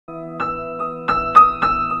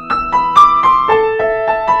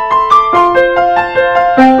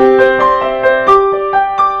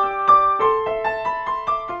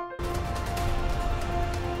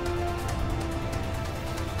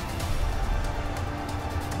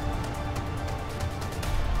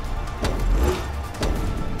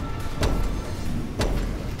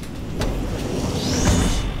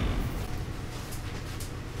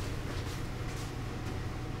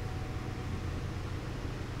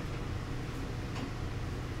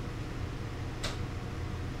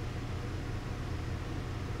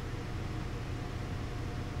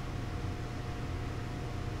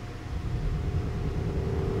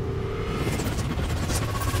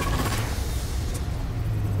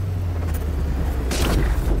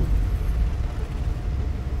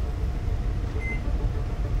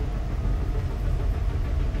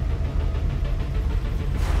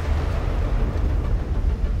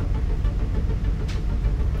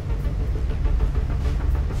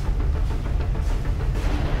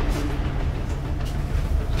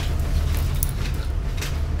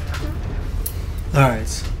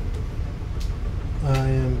Alright. I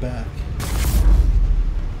am back.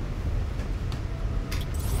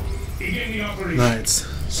 Alright,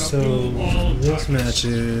 so this match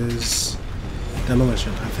is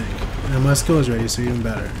demolition, I think. And my skill is ready, so even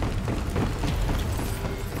better.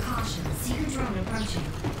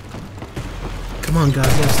 Come on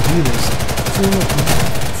guys, let's do this. Full of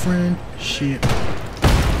friendship.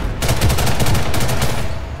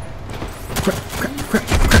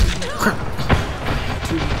 Crap.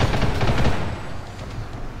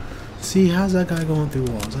 See, how's that guy going through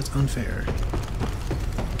walls? That's unfair.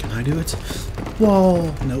 Can I do it?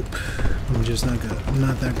 Wall. Nope. I'm just not good. I'm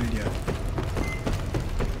not that good yet.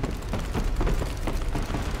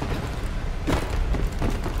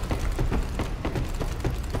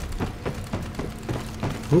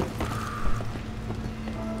 Oop.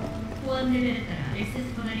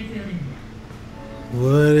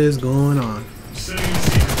 What is going on?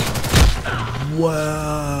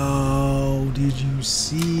 Wow, did you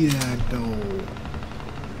see that though?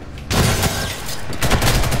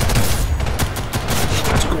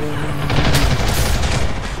 What's going on?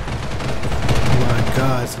 Oh my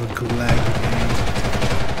god, it's a laggy game.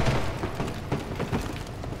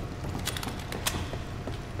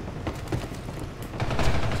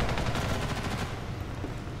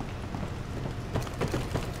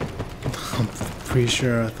 I'm pretty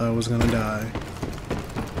sure I thought I was gonna die.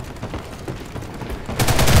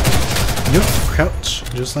 Yep, crouch,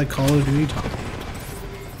 just like Call of Duty Tommy.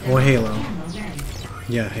 Or Halo.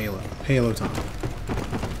 Yeah, Halo. Halo Tommy.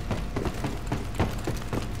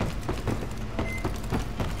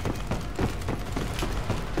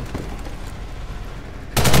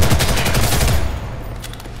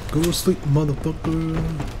 Go to sleep, motherfucker.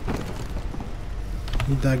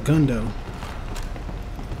 Need that gun though.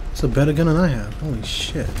 It's a better gun than I have. Holy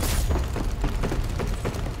shit.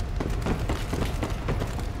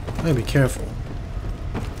 Gotta be careful.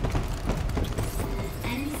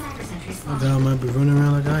 My guy might be running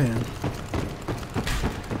around like I am.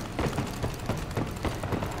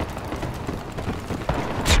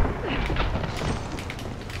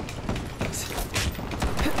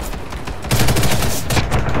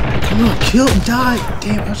 Come on, kill, die!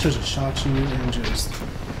 Damn, I should have shot you and just.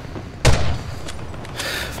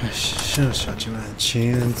 I should have shot you at a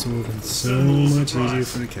chance. It would have been so much easier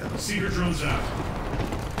for the kill. Seeker drones out.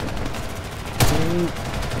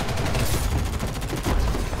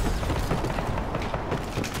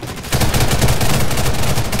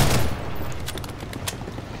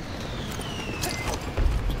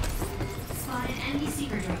 Spotted enemy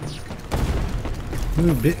seeker drone.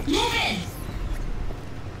 Move, bitch. Move in.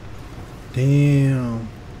 Damn.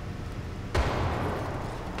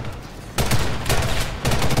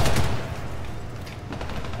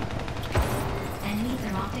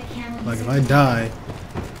 Like if I die,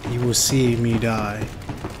 you will see me die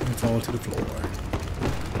and fall to the floor.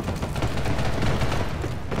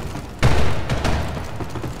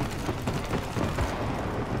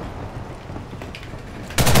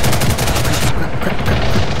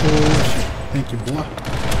 Oh shit. Thank you, boy.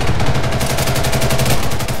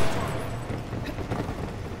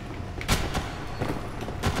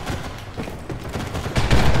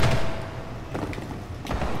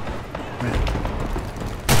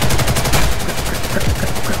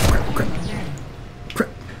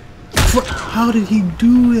 How did he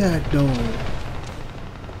do that though?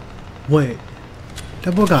 Wait,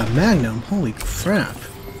 that boy got Magnum. Holy crap.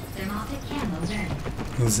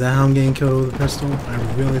 Is that how I'm getting killed with a pistol? I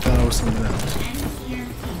really thought it was something else.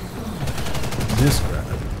 This crap.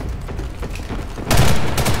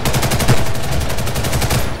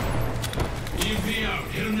 EMP out.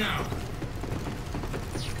 Hit him now.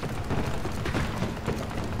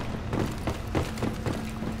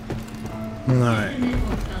 Alright.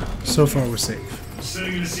 So far we're safe.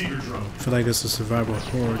 Setting in a seeker drone. I feel like it's a survival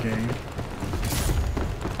horror game.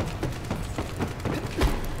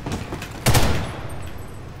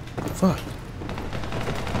 Fuck.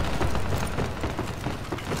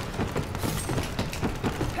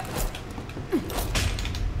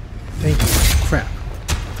 Thank you. Crap.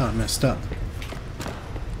 Thought I messed up.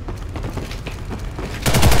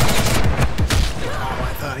 Oh,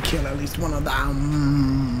 I thought I killed at least one of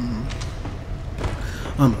them.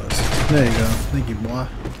 Almost. There you go. Thank you, boy.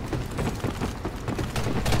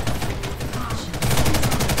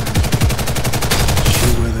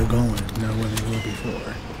 Shoot where they're going, not where they were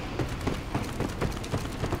before.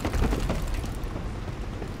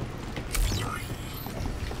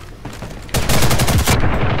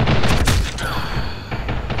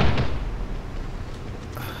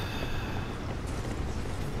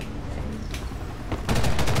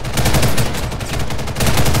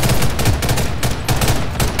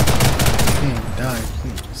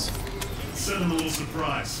 send them a little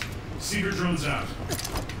surprise. Seeker drones out.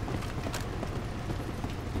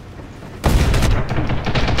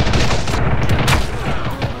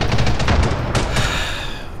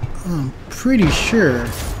 I'm pretty sure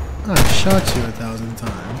I've shot you 1,000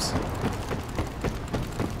 times.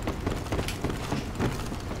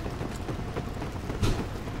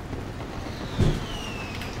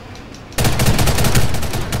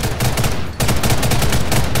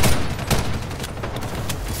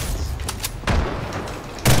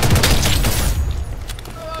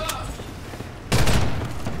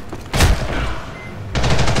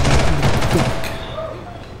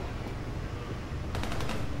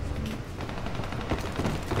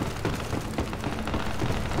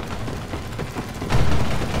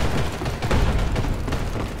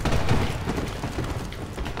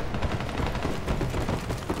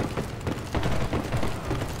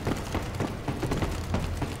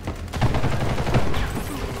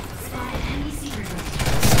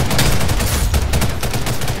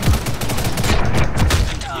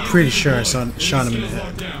 Pretty sure I shot him in the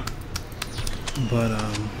head, but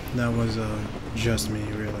that was just me,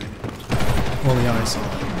 really. Only I saw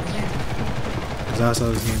it, because that's how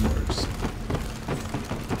this game works.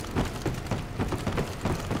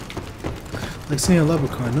 Like seeing a level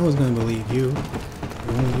card, no one's gonna believe you.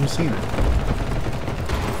 Only you've seen it.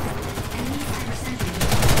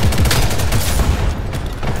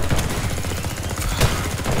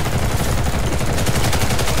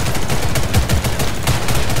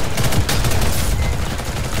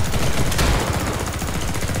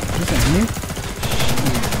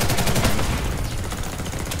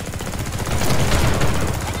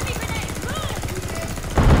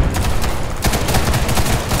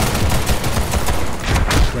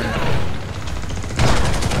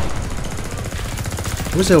 I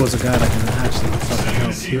wish there was a guy that can actually fucking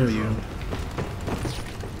help heal you.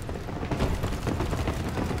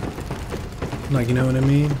 Like, you know what I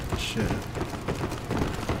mean? Shit.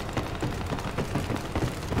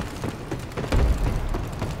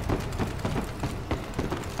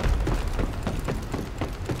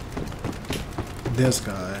 This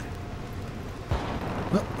guy.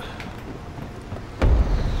 Oh.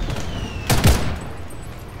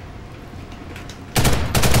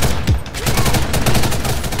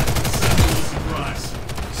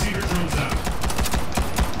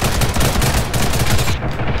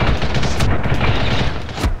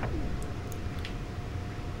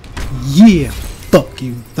 Yeah, fuck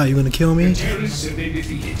you. Thought you were gonna kill me?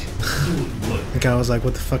 The guy was like,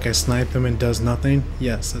 what the fuck, I snipe him and does nothing?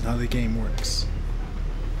 Yes, that's how the game works.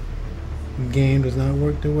 The game does not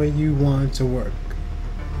work the way you want it to work.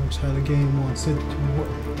 That's how the game wants it to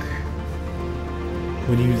work.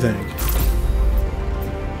 What do you think?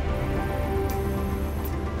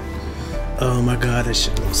 Oh my god, this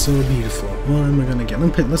shit looks so beautiful. What am I gonna get?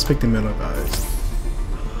 Let's pick the middle, guys.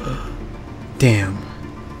 Damn.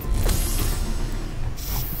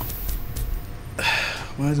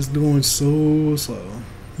 Why is this going so slow?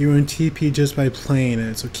 You're in TP just by playing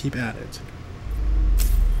it, so keep at it.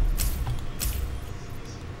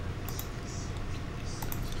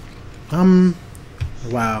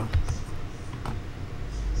 Wow.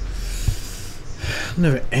 I'm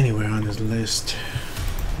never anywhere on this list.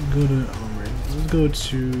 Go to let's go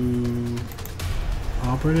to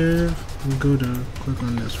operative. We'll go to click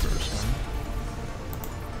on this first one.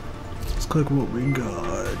 Let's click what we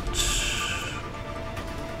got.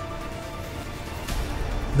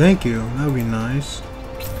 Thank you, that would be nice.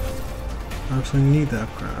 I actually need that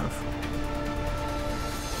craft.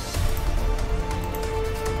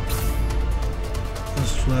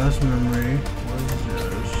 This flash memory, what is this?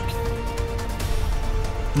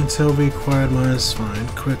 Until required minus fine,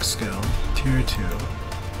 quick skill, tier 2.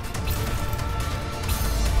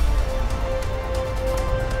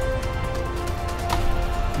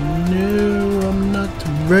 No, I'm not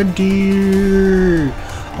ready.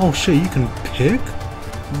 Oh shit, you can pick?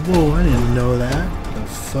 Whoa, I didn't know that. The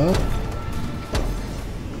fuck?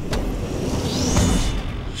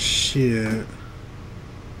 Shit.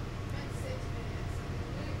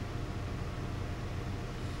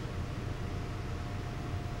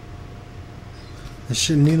 That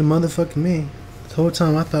shouldn't need a motherfucking me. The whole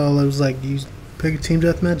time I thought it was like, you pick a team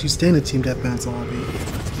deathmatch, you stay in a team deathmatch lobby.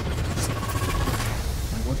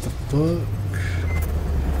 Like, what the fuck?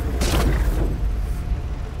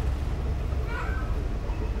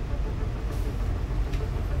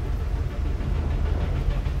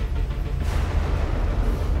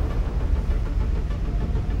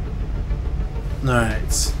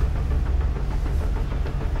 Alright.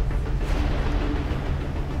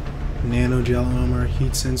 Nano gel armor,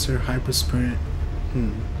 heat sensor, hyper sprint.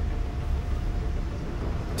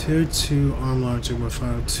 Tier 2 arm launcher will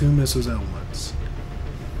fire 2 missiles at once.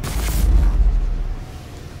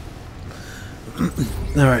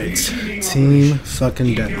 Alright, team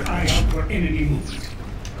fucking deathmatch.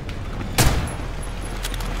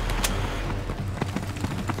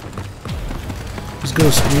 Let's go,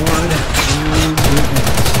 squad.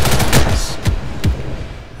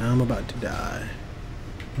 I'm about to die.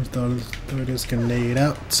 Let's throw this grenade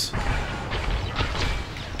out.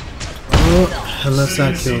 Oh, unless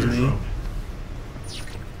that kills me.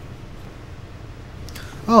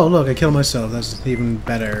 Oh, look, I killed myself. That's even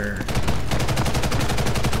better.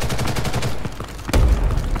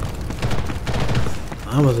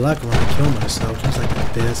 I was lucky when I killed myself. That's like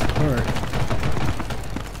the best part.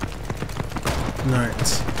 Alright.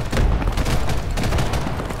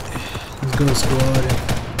 Let's go, squad.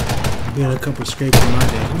 Being a couple scrapes in my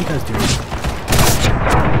day. What are you guys doing?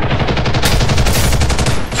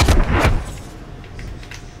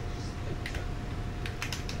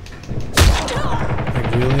 Like,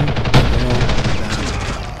 really? Oh,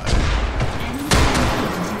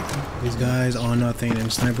 these guys are nothing,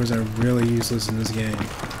 and snipers are really useless in this game.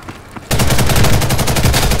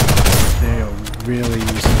 They are really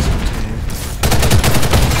useless in this game.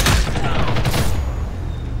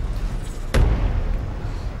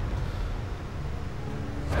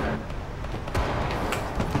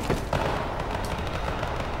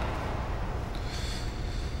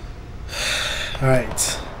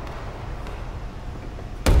 Alright.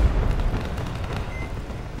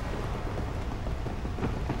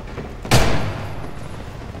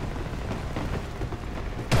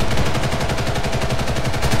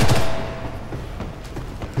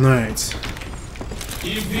 Alright.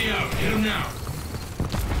 EMP out. Hit him now.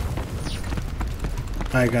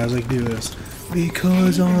 Alright guys, let's do this.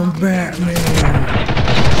 Because I'm Batman.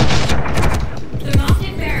 The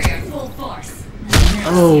mountain barrier full force.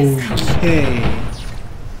 Okay.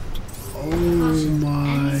 Oh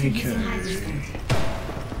my god.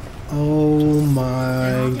 Oh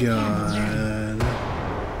my god.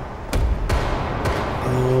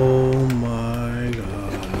 Oh my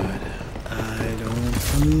god. I don't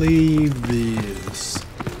believe this.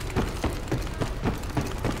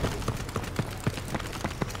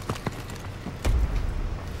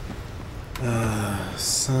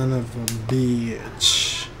 Son of a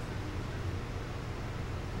bitch.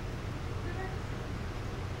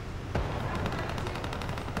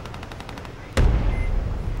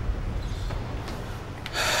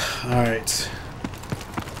 Alright.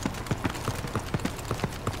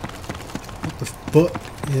 What the fuck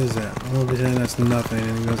is that? I'm gonna pretend that's nothing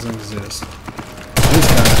and it doesn't exist. This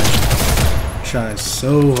guy tries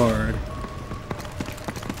so hard.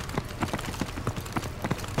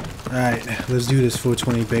 Alright, let's do this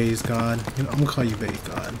 420 base god. I'm gonna call you base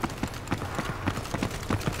god.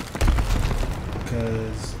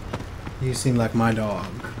 Because you seem like my dog.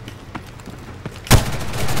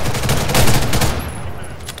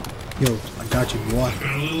 Yo, I got you, boy.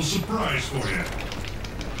 Got a little surprise for you.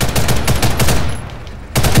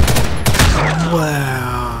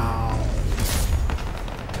 Wow.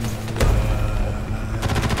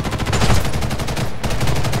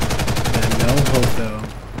 Man, no hope though.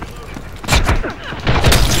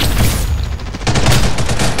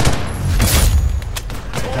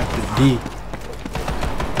 Have to D.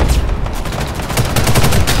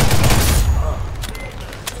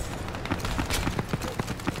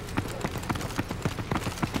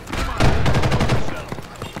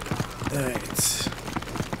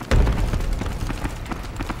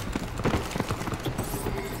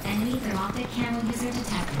 Enemy thermoptic camo user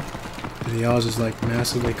detected. Did y'all just like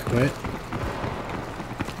massively quit?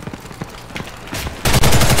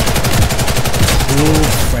 Oh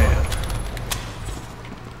crap.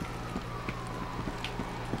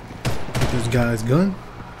 Get this guy's gun.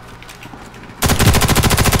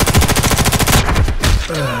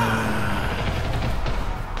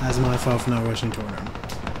 That's my fault for not rushing toward him.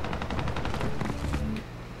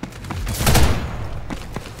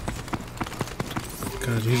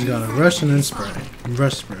 Because you just gotta rush and then spray.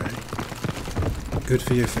 Rush spray. Good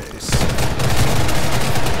for your face.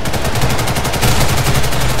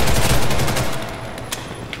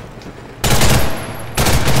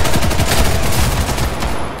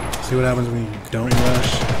 See what happens when you don't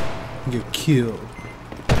rush? You get killed.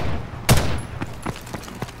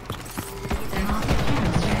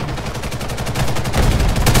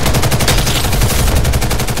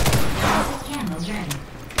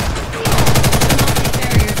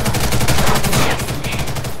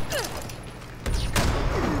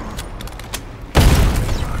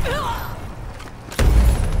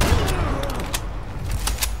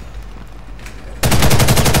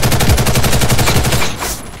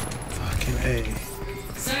 Hey.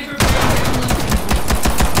 Cyber barrier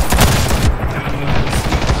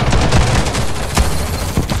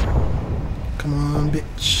Come on,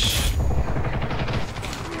 bitch.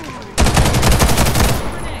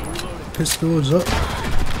 Pistols up.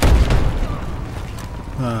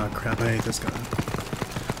 Ah, crap, I hate this gun.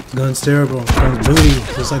 This gun's terrible. Gun's booty.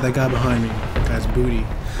 Just like that guy behind me. That guy's booty.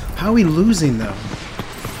 How are we losing, though?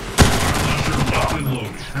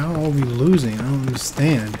 How are we losing? I don't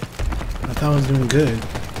understand. I thought I was doing good.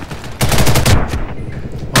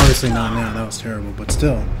 Obviously not now. That was terrible. But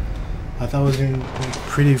still. I thought I was doing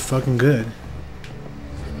pretty fucking good.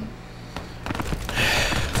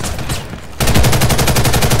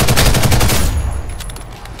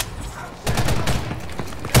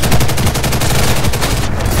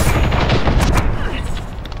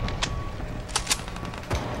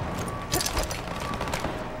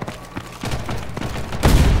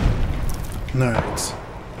 Alright.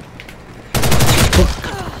 Fuck.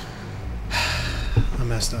 I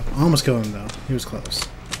messed up. I almost killed him though. He was close.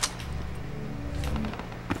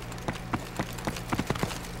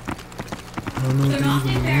 I don't know what that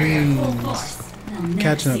even means.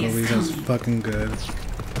 Catching up at least, that's fucking good. I'm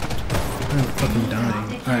fucking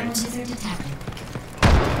dying. Alright.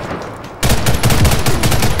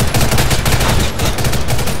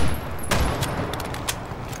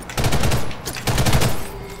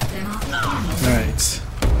 Alright.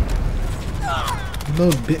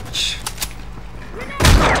 Little bitch.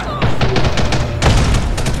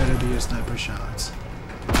 That better be a sniper shot.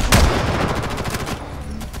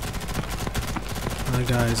 That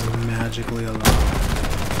guy is magically alive.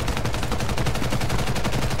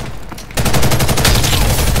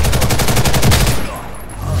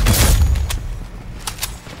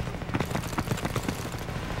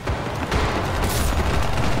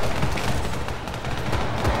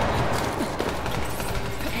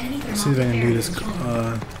 See if I can do this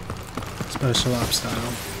special ops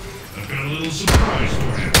style. I've got a little surprise for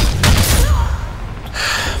you.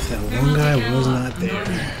 That one guy was not there.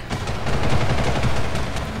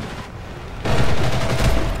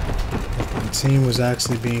 The team was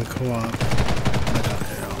actually being co-op. What the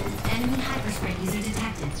hell? Enemy hypersprite user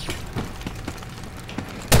detected.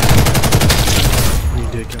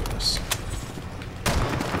 Ridiculous.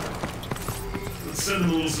 Let's send them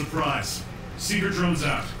a little surprise. Secret drone's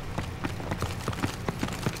out.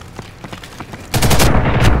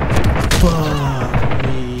 Fuck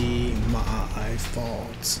me, my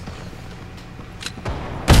fault.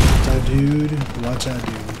 Watch out, dude. Watch out,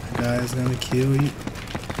 dude. That guy's gonna kill you.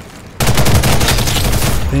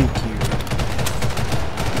 Thank you.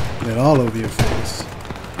 Get all over your face.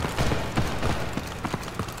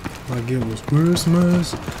 Like it was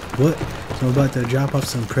Christmas. What? So I'm about to drop off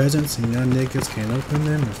some presents and y'all niggas can't open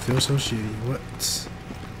them and feel so shitty. What?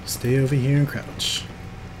 Stay over here and crouch.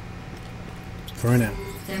 For now.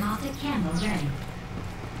 Thermoptic camo ready.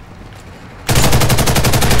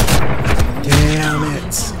 Damn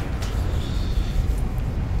it!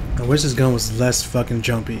 I wish this gun was less fucking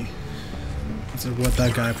jumpy. That's what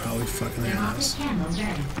that guy probably fucking has. Thermoptic camo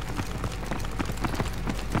ready.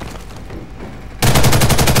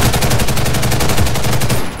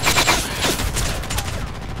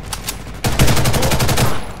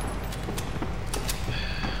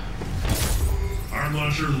 Arm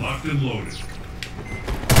launcher locked and loaded.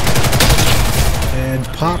 And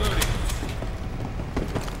pop.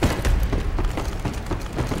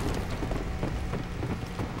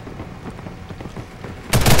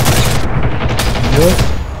 What?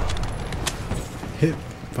 Hip.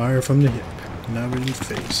 Fire from the hip. Not really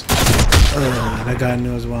face. That guy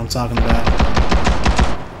knows what I'm talking about.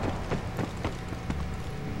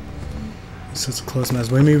 It's such a close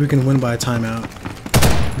match. Maybe we can win by a timeout.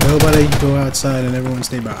 Nobody go outside and everyone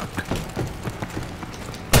stay back.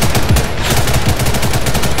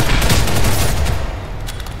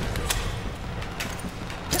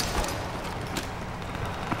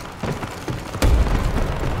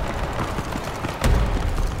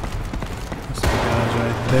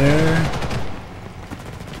 There.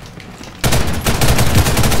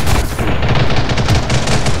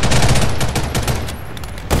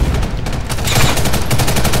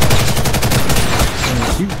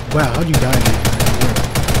 Wow, how'd you die, dude?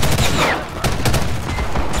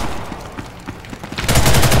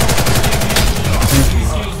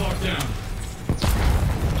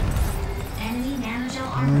 Enemy nanogel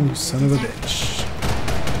Oh, armor you son of a bitch.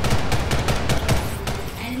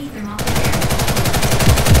 Enemy thermoptic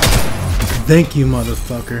Thank you,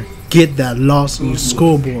 motherfucker. Get that loss on your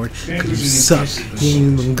scoreboard, cause you suck. You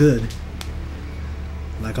ain't even good.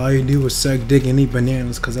 Like all you do is suck dick and eat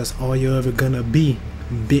bananas, cause that's all you're ever gonna be,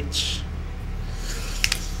 bitch.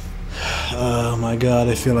 Oh my god,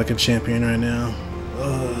 I feel like a champion right now.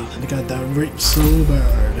 I got that rape so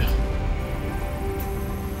bad.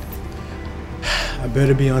 I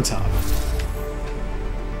better be on top.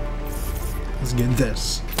 Let's get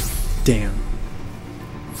this. Damn.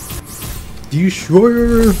 You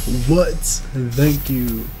sure? What? Thank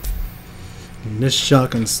you. And this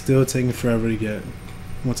shotgun's still taking forever to get.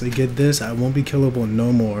 Once I get this, I won't be killable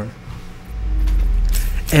no more.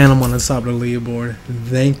 And I'm on the top of the leaderboard.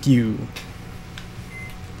 Thank you.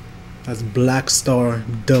 That's Black Star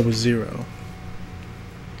 00.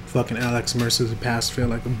 Fucking Alex Mercer's pass fail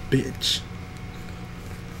like a bitch.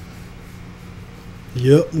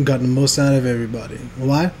 Yup, got the most out of everybody.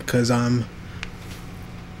 Why? Because I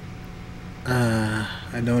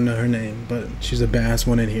don't know her name, but she's a badass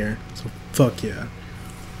one in here. So fuck yeah.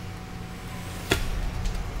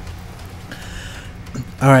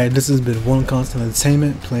 Alright, this has been One Constant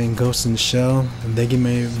Entertainment playing Ghost in the Shell. And thank you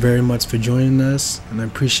very much for joining us, and I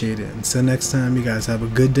appreciate it. Until next time, you guys have a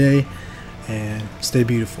good day and stay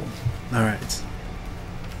beautiful. Alright.